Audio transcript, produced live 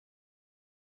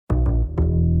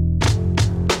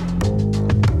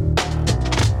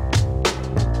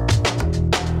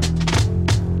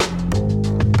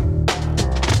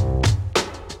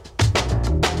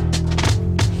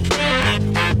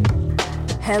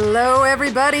Hello,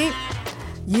 everybody.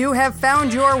 You have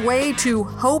found your way to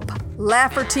Hope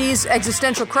Lafferty's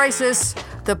Existential Crisis,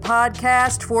 the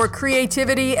podcast for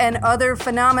creativity and other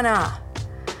phenomena.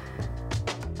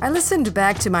 I listened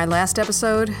back to my last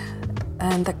episode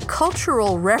and the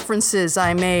cultural references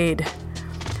I made.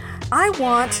 I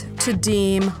want to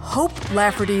deem Hope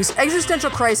Lafferty's Existential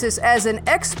Crisis as an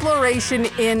exploration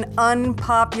in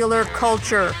unpopular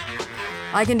culture.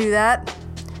 I can do that.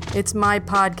 It's my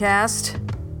podcast.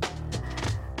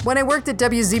 When I worked at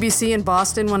WZBC in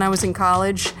Boston when I was in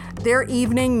college, their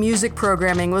evening music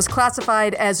programming was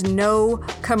classified as no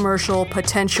commercial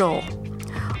potential.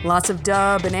 Lots of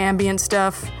dub and ambient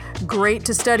stuff, great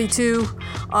to study to,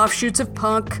 offshoots of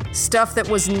punk, stuff that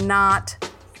was not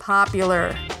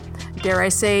popular. Dare I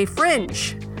say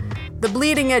fringe, the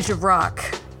bleeding edge of rock.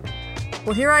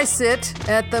 Well, here I sit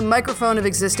at the microphone of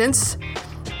existence,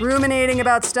 ruminating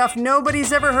about stuff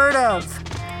nobody's ever heard of.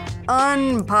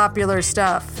 Unpopular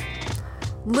stuff.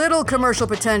 Little commercial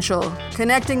potential,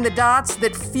 connecting the dots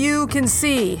that few can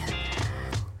see.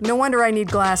 No wonder I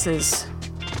need glasses.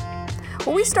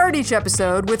 Well, we start each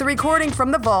episode with a recording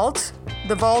from the vault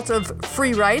of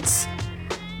free rights.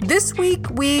 This week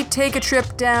we take a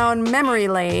trip down memory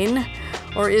lane,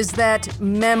 or is that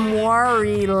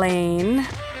memoiry lane?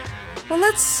 Well,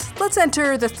 let's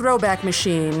enter the throwback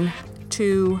machine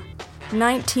to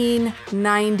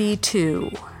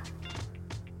 1992.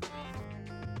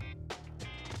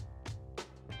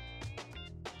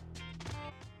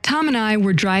 Tom and I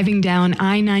were driving down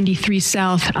I-93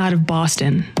 South out of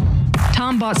Boston.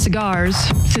 Tom bought cigars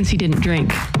since he didn't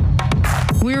drink.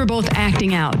 We were both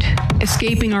acting out,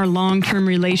 escaping our long-term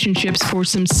relationships for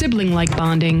some sibling-like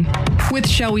bonding with,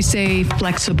 shall we say,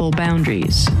 flexible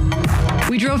boundaries.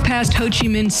 We drove past Ho Chi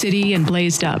Minh City and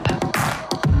blazed up.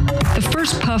 The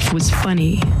first puff was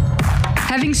funny.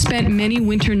 Having spent many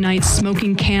winter nights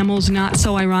smoking Camels, not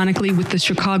so ironically with the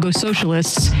Chicago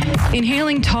socialists,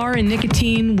 inhaling tar and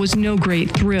nicotine was no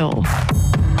great thrill.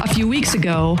 A few weeks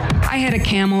ago, I had a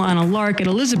Camel on a lark at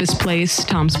Elizabeth's place,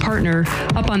 Tom's partner,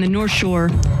 up on the North Shore,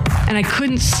 and I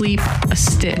couldn't sleep a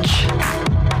stitch.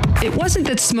 It wasn't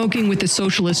that smoking with the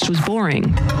socialists was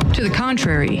boring. To the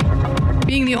contrary.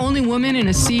 Being the only woman in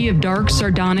a sea of dark,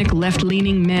 sardonic,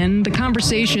 left-leaning men, the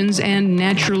conversations and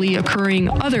naturally occurring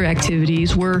other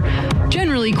activities were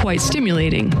generally quite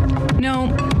stimulating.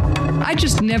 No, I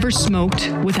just never smoked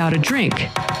without a drink.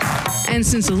 And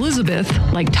since Elizabeth,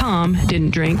 like Tom, didn't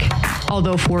drink,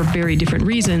 although for very different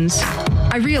reasons,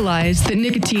 I realized that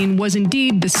nicotine was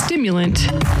indeed the stimulant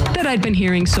that I'd been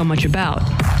hearing so much about.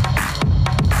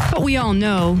 But we all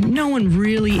know no one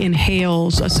really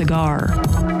inhales a cigar.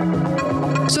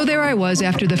 So there I was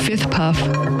after the fifth puff,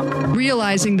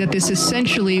 realizing that this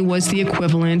essentially was the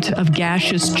equivalent of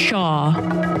gaseous chaw,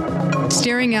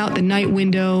 staring out the night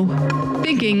window,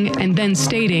 thinking and then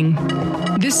stating,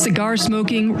 this cigar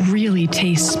smoking really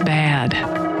tastes bad.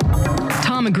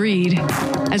 Tom agreed,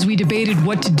 as we debated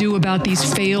what to do about these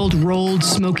failed rolled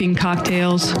smoking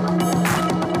cocktails.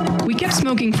 We kept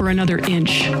smoking for another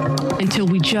inch, until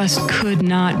we just could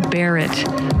not bear it.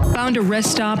 Found a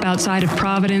rest stop outside of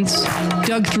Providence,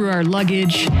 dug through our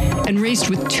luggage, and raced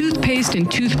with toothpaste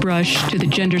and toothbrush to the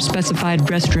gender-specified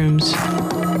restrooms.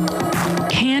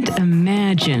 Can't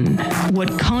imagine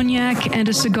what cognac and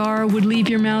a cigar would leave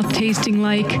your mouth tasting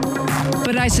like,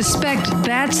 but I suspect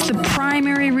that's the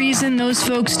primary reason those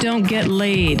folks don't get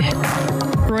laid.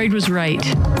 Freud was right.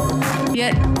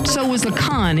 Yet, so was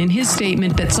Lacan in his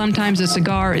statement that sometimes a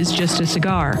cigar is just a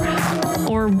cigar.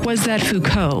 Or was that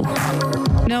Foucault?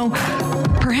 No,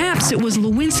 perhaps it was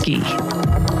Lewinsky.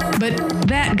 But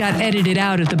that got edited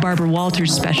out of the Barbara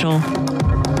Walters special.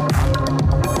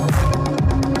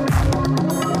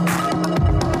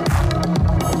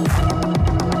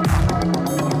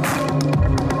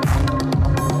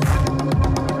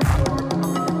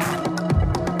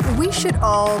 We should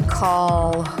all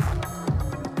call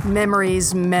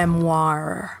memories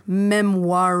memoiries,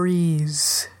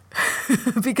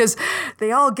 because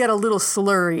they all get a little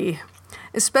slurry,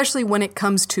 especially when it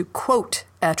comes to quote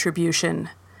attribution.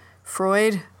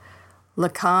 Freud,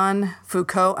 Lacan,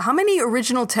 Foucault. How many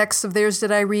original texts of theirs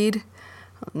did I read?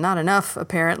 Not enough,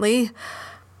 apparently.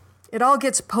 It all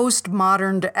gets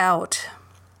postmoderned out.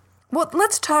 Well,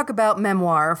 let's talk about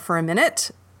memoir for a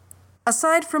minute.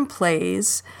 Aside from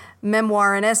plays,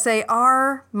 memoir and essay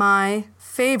are my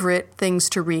favorite things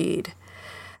to read.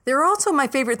 They're also my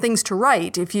favorite things to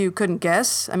write, if you couldn't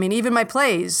guess. I mean, even my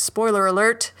plays, spoiler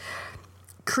alert,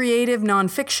 creative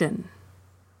nonfiction.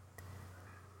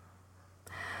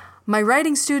 My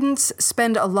writing students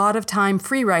spend a lot of time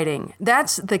free writing.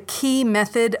 That's the key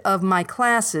method of my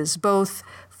classes, both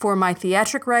for my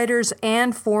theatric writers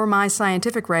and for my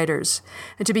scientific writers.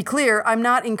 And to be clear, I'm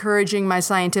not encouraging my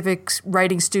scientific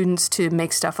writing students to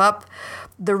make stuff up.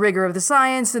 The rigor of the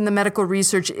science and the medical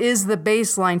research is the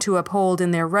baseline to uphold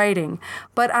in their writing.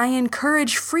 But I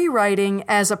encourage free writing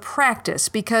as a practice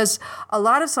because a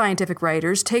lot of scientific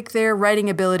writers take their writing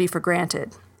ability for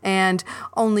granted and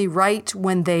only write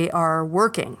when they are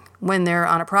working, when they're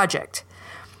on a project.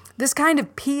 This kind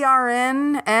of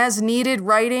PRN, as-needed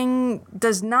writing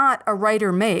does not a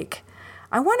writer make.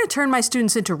 I want to turn my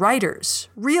students into writers,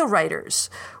 real writers.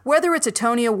 Whether it's a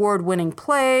Tony Award-winning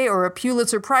play or a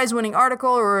Pulitzer Prize-winning article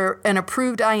or an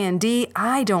approved IND,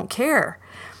 I don't care.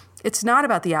 It's not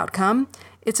about the outcome.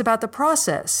 It's about the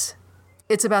process.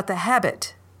 It's about the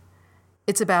habit.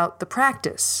 It's about the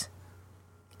practice.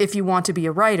 If you want to be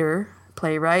a writer,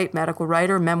 playwright, medical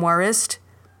writer, memoirist,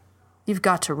 you've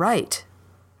got to write.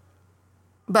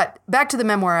 But back to the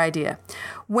memoir idea.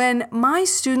 When my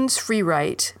students free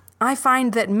write, I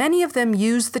find that many of them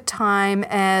use the time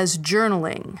as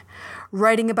journaling,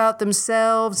 writing about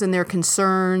themselves and their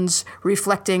concerns,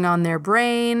 reflecting on their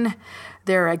brain,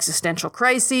 their existential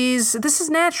crises. This is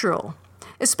natural,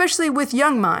 especially with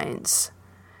young minds.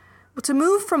 But to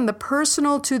move from the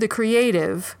personal to the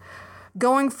creative,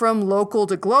 going from local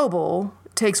to global,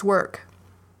 takes work.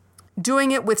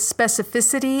 Doing it with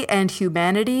specificity and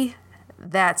humanity,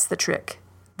 that's the trick.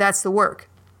 That's the work.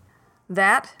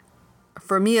 That,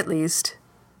 for me at least,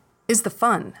 is the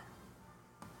fun.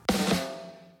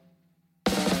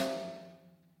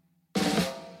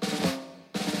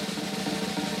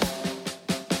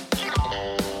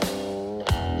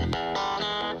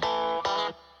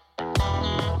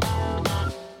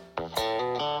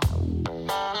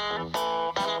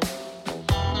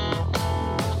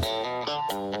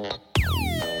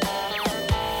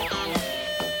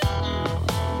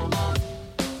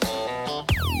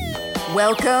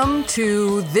 Welcome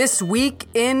to This Week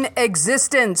in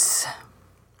Existence.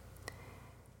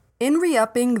 In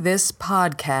re-upping this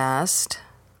podcast,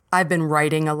 I've been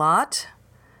writing a lot,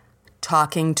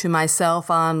 talking to myself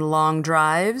on long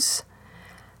drives,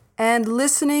 and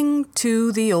listening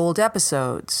to the old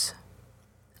episodes.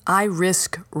 I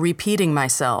risk repeating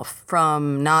myself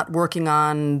from not working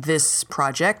on this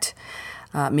project,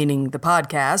 meaning the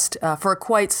podcast, for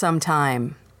quite some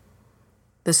time.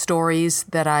 The stories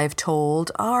that I've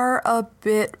told are a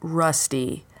bit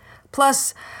rusty.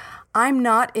 Plus, I'm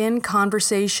not in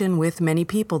conversation with many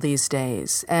people these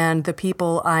days, and the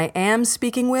people I am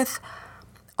speaking with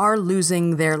are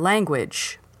losing their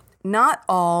language. Not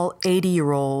all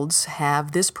 80-year-olds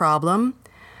have this problem,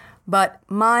 but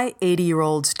my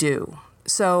 80-year-olds do.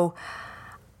 So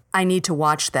I need to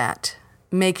watch that.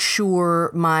 Make sure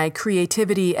my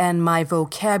creativity and my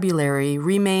vocabulary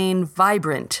remain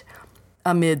vibrant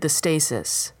amid the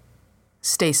stasis.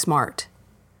 Stay smart.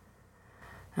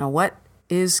 Now, what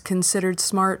is considered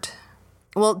smart?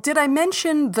 Well, did I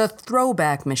mention the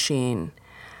Throwback Machine?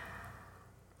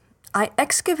 I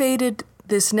excavated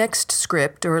this next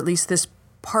script, or at least this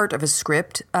part of a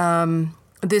script,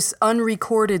 this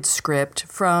unrecorded script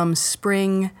from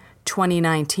spring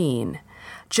 2019,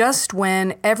 just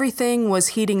when everything was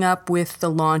heating up with the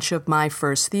launch of my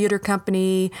first theater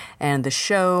company and the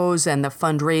shows and the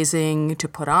fundraising to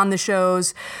put on the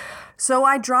shows. So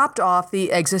I dropped off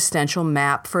the existential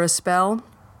map for a spell.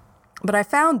 But I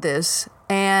found this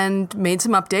and made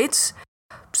some updates.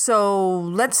 So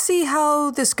let's see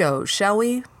how this goes, shall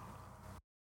we?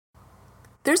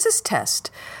 There's this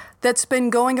test that's been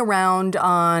going around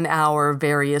on our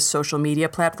various social media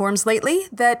platforms lately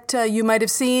that you might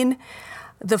have seen.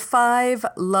 The 5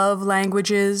 Love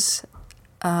Languages.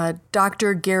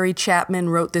 Dr. Gary Chapman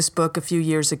wrote this book a few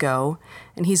years ago,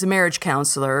 and he's a marriage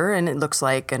counselor, and it looks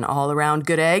like an all-around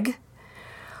good egg.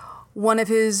 One of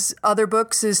his other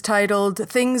books is titled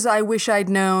Things I Wish I'd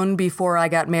Known Before I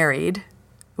Got Married,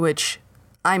 which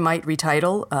I might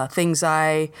retitle Things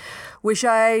I Wish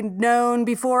I'd Known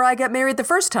Before I Got Married the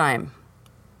First Time,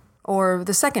 or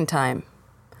the second time.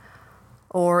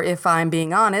 Or if I'm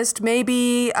being honest,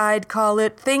 maybe I'd call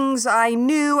it Things I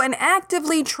Knew and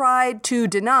Actively Tried to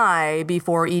Deny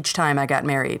Before Each Time I Got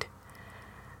Married.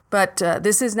 But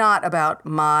this is not about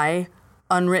my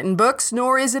unwritten books,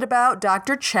 nor is it about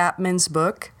Dr. Chapman's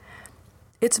book.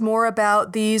 It's more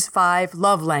about these 5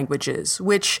 love languages,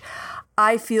 which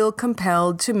I feel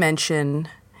compelled to mention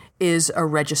is a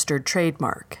registered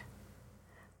trademark.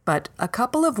 But a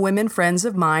couple of women friends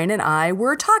of mine and I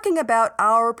were talking about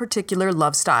our particular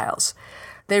love styles.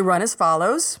 They run as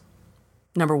follows.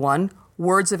 Number 1,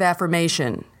 words of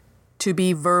affirmation, to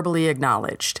be verbally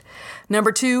acknowledged.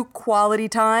 Number 2, quality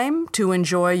time, to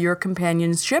enjoy your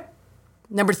companionship.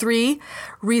 Number 3,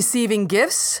 receiving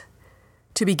gifts,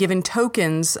 to be given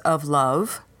tokens of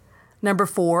love. Number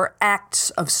 4,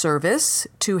 acts of service,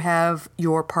 to have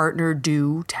your partner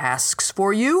do tasks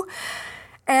for you.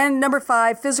 And number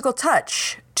 5, physical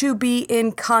touch, to be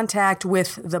in contact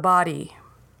with the body.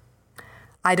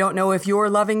 I don't know if you're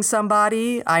loving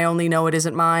somebody. I only know it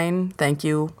isn't mine. Thank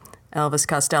you, Elvis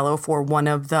Costello, for one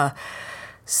of the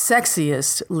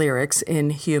sexiest lyrics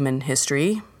in human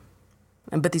history.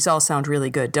 But these all sound really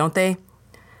good, don't they?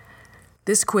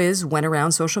 This quiz went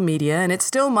around social media, and it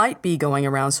still might be going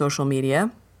around social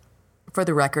media. For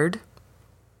the record,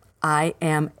 I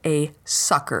am a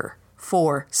sucker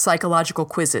for psychological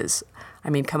quizzes. I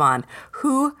mean, come on.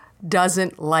 Who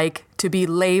doesn't like to be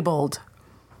labeled?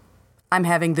 I'm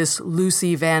having this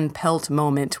Lucy Van Pelt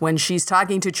moment when she's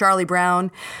talking to Charlie Brown.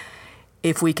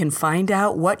 If we can find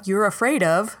out what you're afraid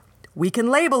of, we can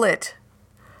label it.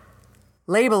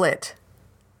 Label it.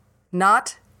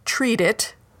 Not treat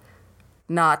it.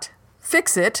 Not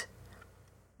fix it.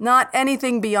 Not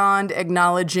anything beyond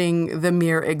acknowledging the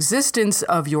mere existence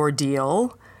of your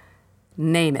deal.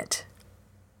 Name it.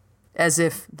 As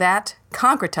if that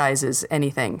concretizes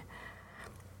anything.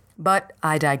 But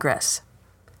I digress.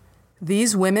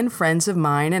 These women friends of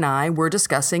mine and I were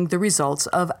discussing the results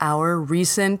of our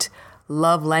recent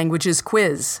Love Languages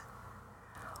quiz.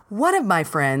 One of my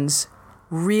friends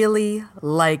really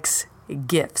likes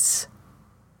gifts.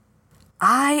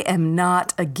 I am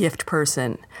not a gift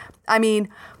person. I mean,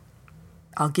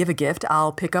 I'll give a gift,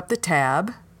 I'll pick up the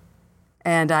tab,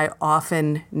 and I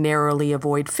often narrowly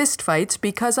avoid fistfights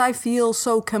because I feel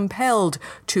so compelled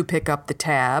to pick up the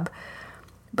tab.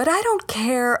 But I don't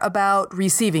care about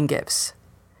receiving gifts.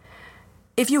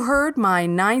 If you heard my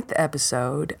 9th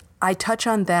episode, I touch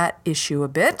on that issue a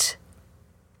bit.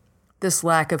 This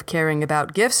lack of caring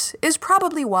about gifts is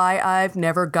probably why I've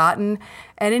never gotten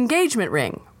an engagement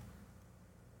ring.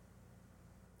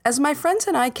 As my friends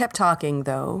and I kept talking,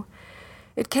 though,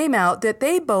 it came out that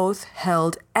they both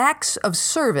held acts of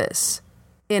service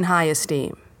in high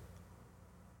esteem.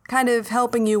 Kind of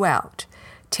helping you out,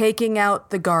 taking out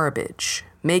the garbage,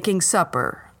 making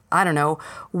supper. I don't know.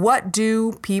 What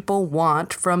do people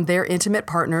want from their intimate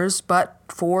partners but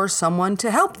for someone to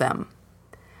help them?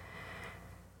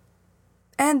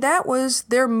 And that was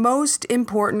their most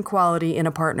important quality in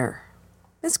a partner.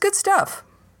 It's good stuff.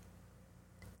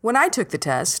 When I took the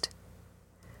test,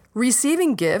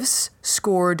 receiving gifts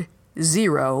scored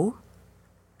 0.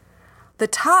 The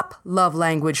top love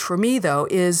language for me, though,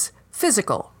 is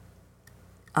physical.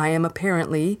 I am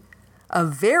apparently a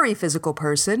very physical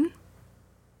person.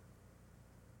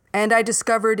 And I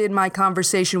discovered in my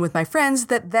conversation with my friends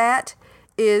that that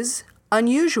is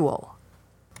unusual.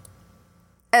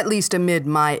 At least amid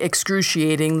my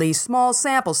excruciatingly small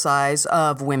sample size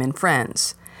of women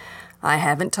friends. I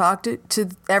haven't talked to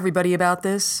everybody about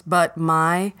this, but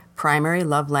my primary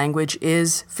love language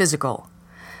is physical.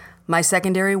 My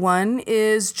secondary one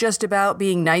is just about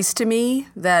being nice to me,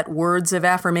 that words of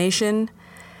affirmation.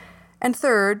 And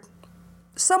third,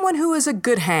 someone who is a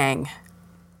good hang.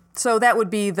 So that would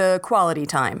be the quality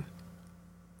time.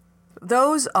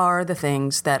 Those are the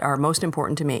things that are most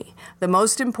important to me. The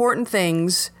most important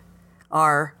things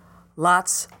are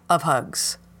lots of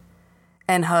hugs.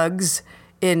 And hugs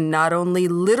in not only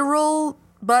literal,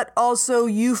 but also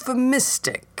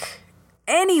euphemistic.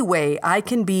 Any way I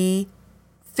can be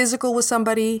physical with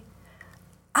somebody,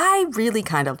 I really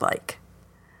kind of like.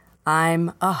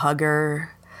 I'm a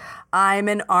hugger. I'm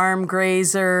an arm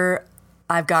grazer.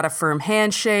 I've got a firm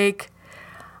handshake.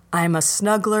 I'm a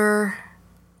snuggler.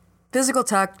 Physical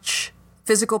touch,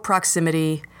 physical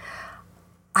proximity.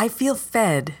 I feel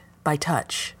fed by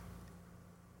touch.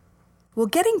 Well,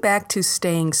 getting back to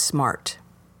staying smart.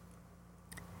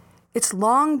 It's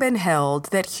long been held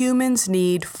that humans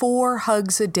need 4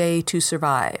 hugs a day to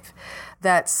survive.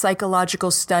 That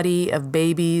psychological study of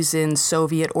babies in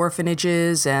Soviet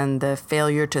orphanages and the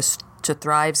failure to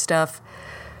thrive stuff.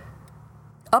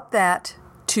 Up that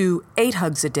to 8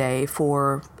 hugs a day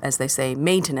for, as they say,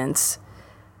 maintenance.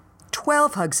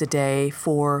 12 hugs a day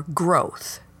for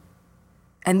growth.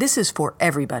 And this is for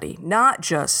everybody, not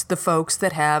just the folks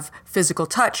that have physical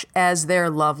touch as their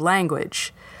love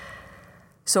language.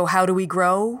 So how do we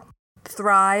grow,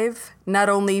 thrive, not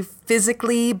only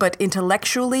physically but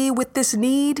intellectually with this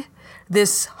need,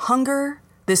 this hunger,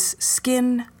 this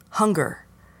skin hunger?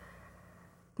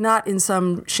 Not in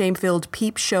some shame-filled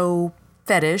peep show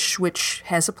fetish, which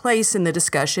has a place in the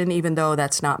discussion, even though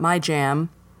that's not my jam.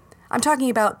 I'm talking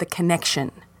about the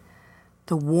connection,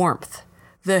 the warmth,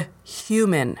 the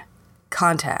human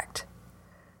contact.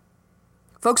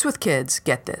 Folks with kids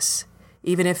get this.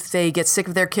 even if they get sick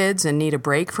of their kids and need a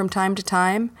break from time to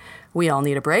time. We all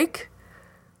need a break.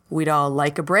 We'd all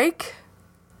like a break.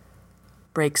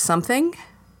 Break something.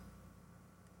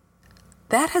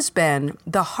 That has been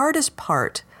the hardest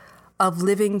part of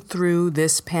living through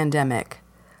this pandemic.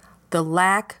 The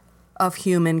lack of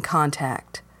human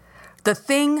contact. The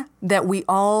thing that we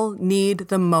all need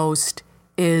the most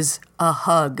is a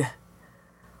hug.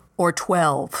 Or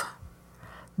 12.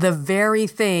 The very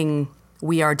thing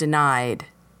we are denied.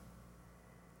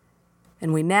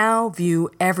 And we now view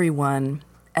everyone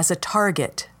as a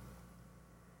target.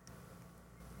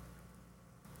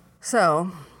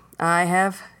 So, I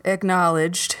have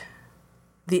acknowledged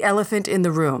the elephant in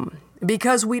the room,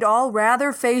 because we'd all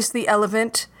rather face the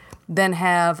elephant than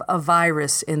have a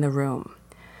virus in the room.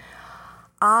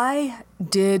 I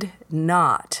did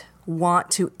not want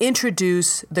to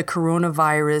introduce the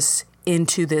coronavirus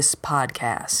into this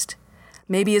podcast.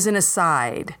 Maybe as an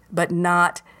aside, but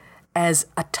not as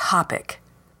a topic.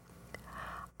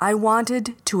 I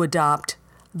wanted to adopt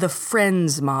the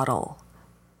Friends model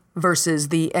versus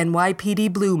the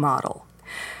NYPD Blue model.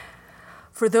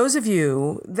 For those of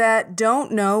you that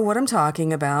don't know what I'm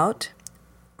talking about,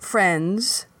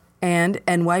 Friends and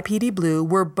NYPD Blue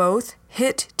were both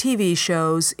hit TV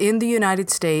shows in the United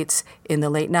States in the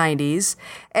late 90s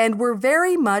and were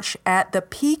very much at the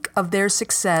peak of their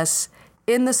success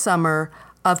in the summer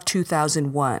of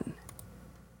 2001.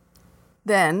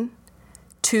 Then,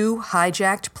 2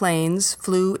 hijacked planes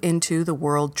flew into the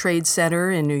World Trade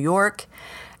Center in New York,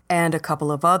 and a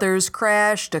couple of others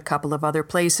crashed a couple of other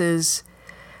places.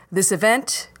 This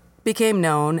event became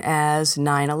known as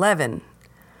 9/11.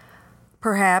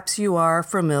 Perhaps you are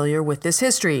familiar with this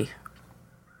history.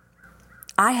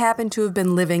 I happen to have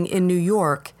been living in New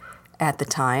York at the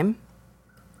time,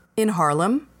 in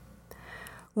Harlem,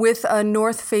 with a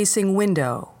north-facing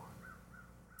window.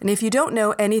 And if you don't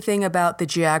know anything about the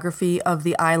geography of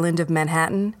the island of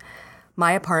Manhattan,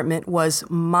 my apartment was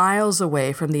miles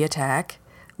away from the attack,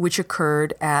 which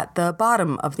occurred at the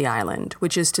bottom of the island,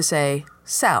 which is to say,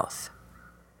 south.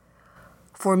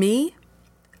 For me,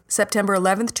 September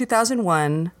 11th,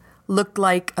 2001 looked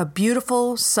like a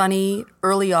beautiful, sunny,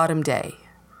 early autumn day.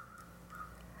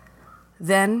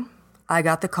 Then I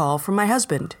got the call from my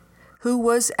husband, who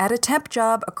was at a temp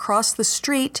job across the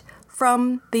street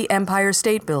from the Empire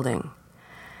State Building.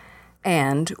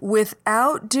 And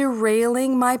without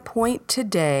derailing my point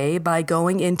today by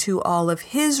going into all of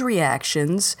his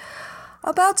reactions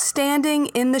about standing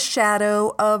in the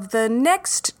shadow of the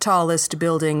next tallest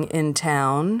building in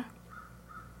town,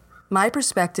 my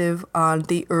perspective on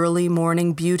the early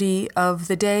morning beauty of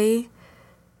the day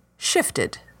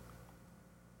shifted.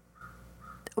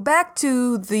 Back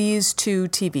to these 2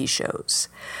 TV shows.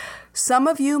 Some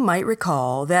of you might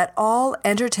recall that all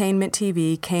entertainment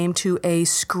TV came to a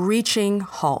screeching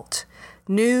halt.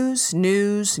 News,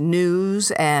 news,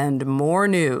 news, and more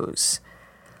news.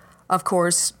 Of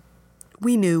course,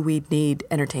 we knew we'd need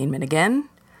entertainment again.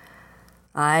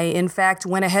 I, in fact,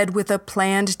 went ahead with a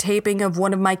planned taping of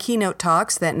one of my keynote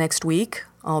talks that next week,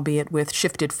 albeit with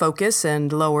shifted focus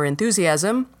and lower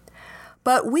enthusiasm.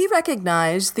 But we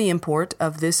recognized the import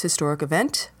of this historic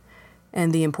event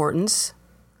and the importance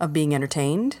of being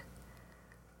entertained.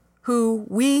 Who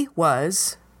we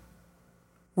were.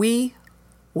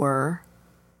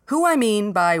 Who I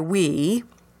mean by we,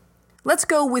 let's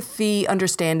go with the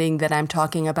understanding that I'm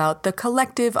talking about the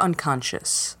collective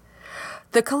unconscious.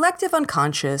 The collective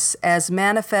unconscious as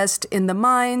manifest in the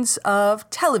minds of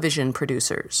television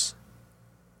producers.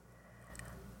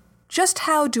 Just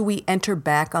how do we enter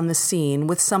back on the scene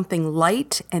with something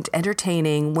light and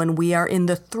entertaining when we are in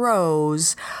the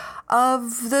throes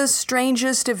of the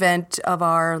strangest event of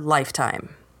our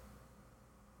lifetime?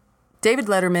 David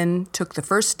Letterman took the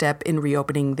first step in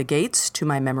reopening the gates to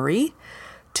my memory,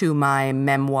 to my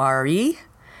memoire,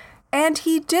 and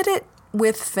he did it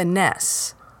with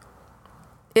finesse.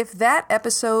 If that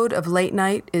episode of Late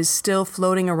Night is still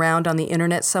floating around on the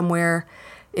internet somewhere,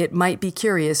 it might be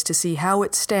curious to see how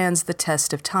it stands the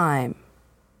test of time.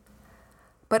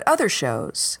 But other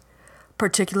shows,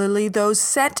 particularly those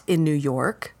set in New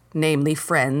York, namely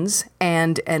Friends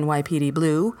and NYPD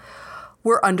Blue,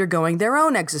 were undergoing their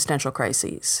own existential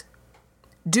crises.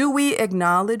 Do we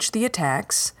acknowledge the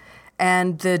attacks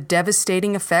and the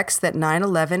devastating effects that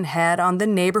 9/11 had on the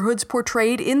neighborhoods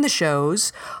portrayed in the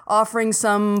shows, offering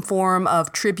some form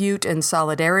of tribute and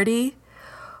solidarity?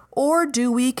 Or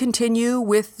do we continue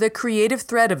with the creative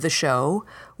thread of the show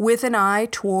with an eye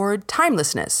toward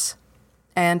timelessness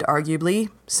and arguably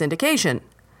syndication?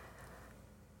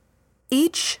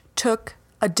 Each took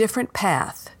a different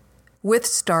path with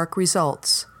stark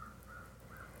results.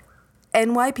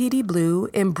 NYPD Blue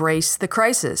embraced the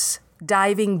crisis,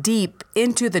 diving deep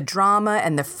into the drama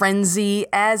and the frenzy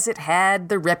as it had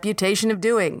the reputation of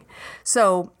doing.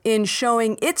 So, in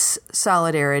showing its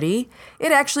solidarity,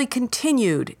 it actually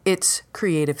continued its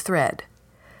creative thread.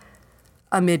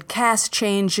 Amid cast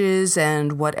changes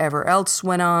and whatever else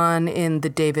went on in the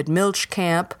David Milch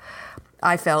camp,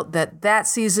 I felt that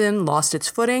season lost its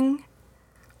footing.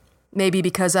 Maybe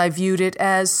because I viewed it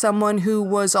as someone who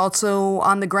was also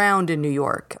on the ground in New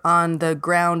York, on the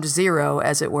ground zero,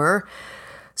 as it were.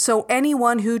 So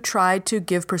anyone who tried to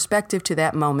give perspective to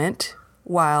that moment,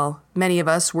 while many of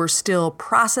us were still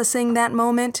processing that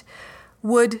moment,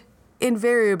 would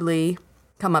invariably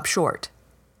come up short.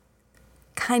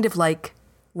 Kind of like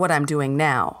what I'm doing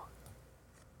now.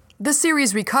 The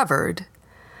series recovered,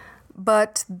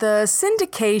 but the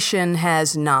syndication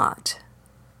has not.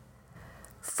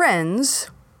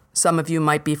 Friends, some of you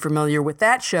might be familiar with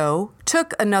that show,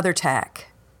 took another tack.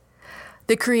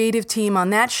 The creative team on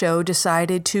that show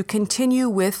decided to continue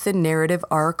with the narrative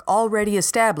arc already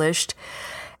established,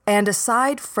 and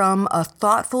aside from a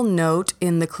thoughtful note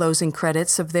in the closing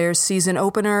credits of their season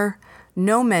opener,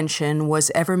 no mention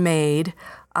was ever made,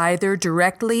 either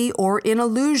directly or in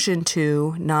allusion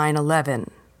to 9/11.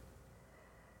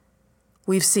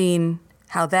 We've seen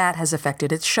how that has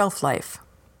affected its shelf life.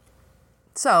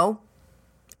 So,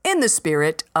 in the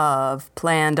spirit of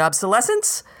planned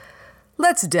obsolescence,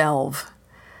 let's delve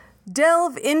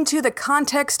into the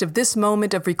context of this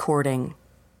moment of recording.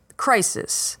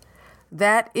 Crisis.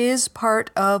 That is part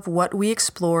of what we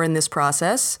explore in this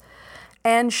process,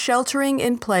 and sheltering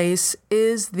in place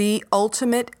is the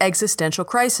ultimate existential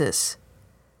crisis,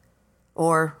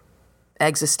 or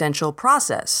existential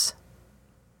process.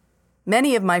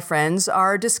 Many of my friends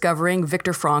are discovering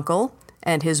Viktor Frankl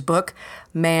and his book,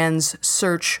 Man's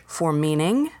Search for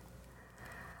Meaning.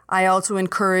 I also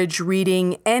encourage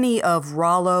reading any of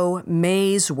Rollo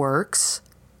May's works.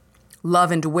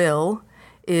 Love and Will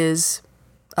is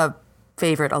a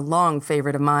long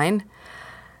favorite of mine.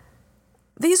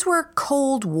 These were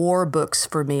Cold War books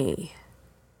for me.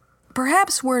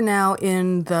 Perhaps we're now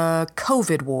in the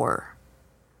COVID war.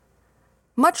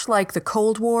 Much like the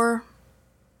Cold War,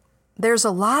 there's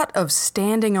a lot of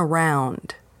standing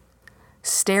around,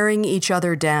 staring each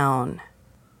other down.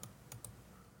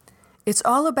 It's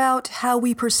all about how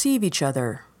we perceive each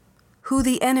other, who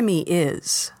the enemy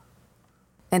is,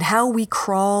 and how we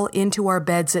crawl into our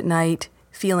beds at night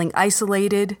feeling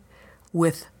isolated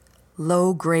with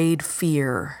low-grade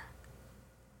fear.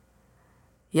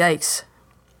 Yikes.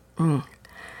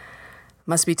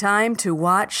 Must be time to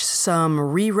watch some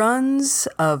reruns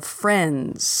of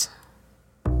Friends.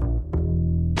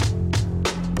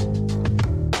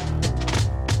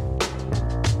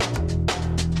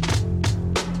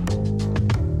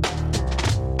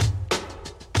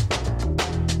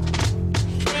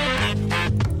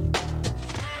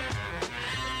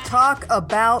 Talk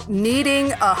about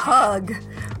needing a hug.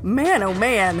 Man, oh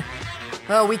man.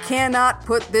 Oh, we cannot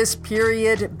put this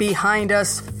period behind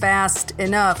us fast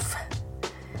enough.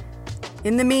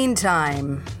 In the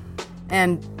meantime,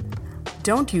 and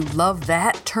don't you love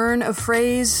that turn of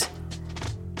phrase?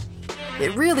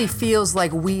 It really feels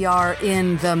like we are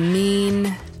in the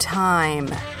mean time.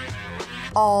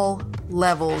 All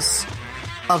levels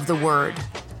of the word.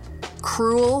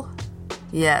 Cruel?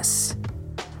 Yes.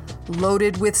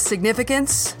 Loaded with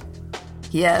significance?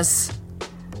 Yes.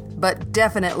 But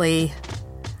definitely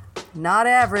not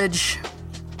average.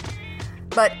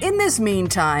 But in this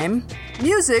meantime,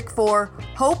 music for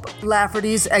Hope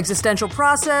Lafferty's existential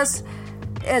process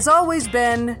has always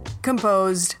been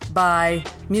composed by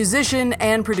musician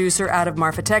and producer out of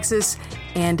Marfa, Texas,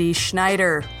 Andy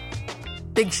Schneider.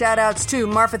 Big shout outs to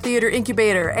Marfa Theater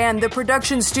Incubator and the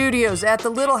production studios at the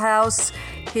Little House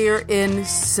here in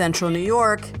Central New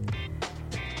York.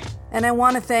 And I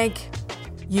want to thank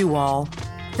you all.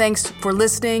 Thanks for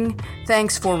listening.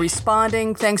 Thanks for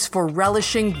responding. Thanks for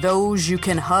relishing those you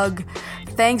can hug.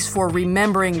 Thanks for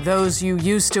remembering those you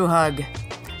used to hug.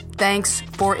 Thanks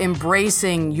for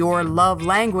embracing your love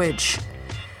language.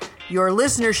 Your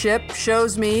listenership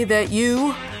shows me that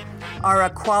you are a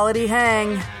quality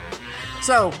hang.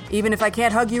 So, even if I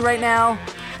can't hug you right now,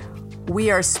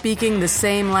 we are speaking the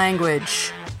same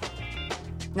language.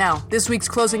 Now, this week's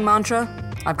closing mantra,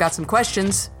 I've got some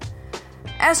questions.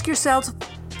 Ask yourself,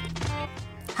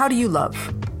 how do you love?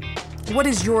 What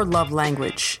is your love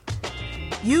language?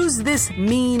 Use this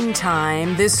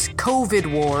meantime, this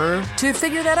COVID war, to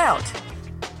figure that out.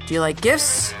 Do you like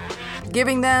gifts?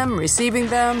 Giving them, receiving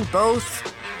them,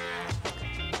 both?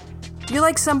 Do you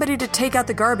like somebody to take out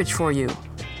the garbage for you?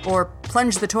 Or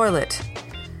plunge the toilet?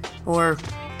 Or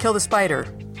kill the spider?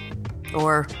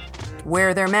 Or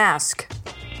wear their mask?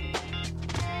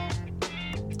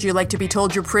 Do you like to be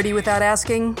told you're pretty without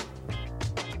asking?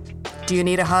 Do you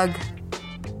need a hug?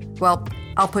 Well,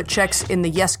 I'll put checks in the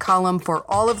yes column for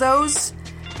all of those,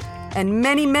 and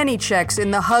many, many checks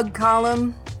in the hug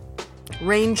column.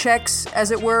 Rain checks, as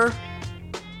it were.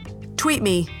 Tweet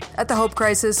me at The Hope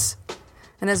Crisis.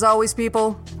 And as always,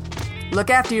 people, look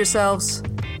after yourselves.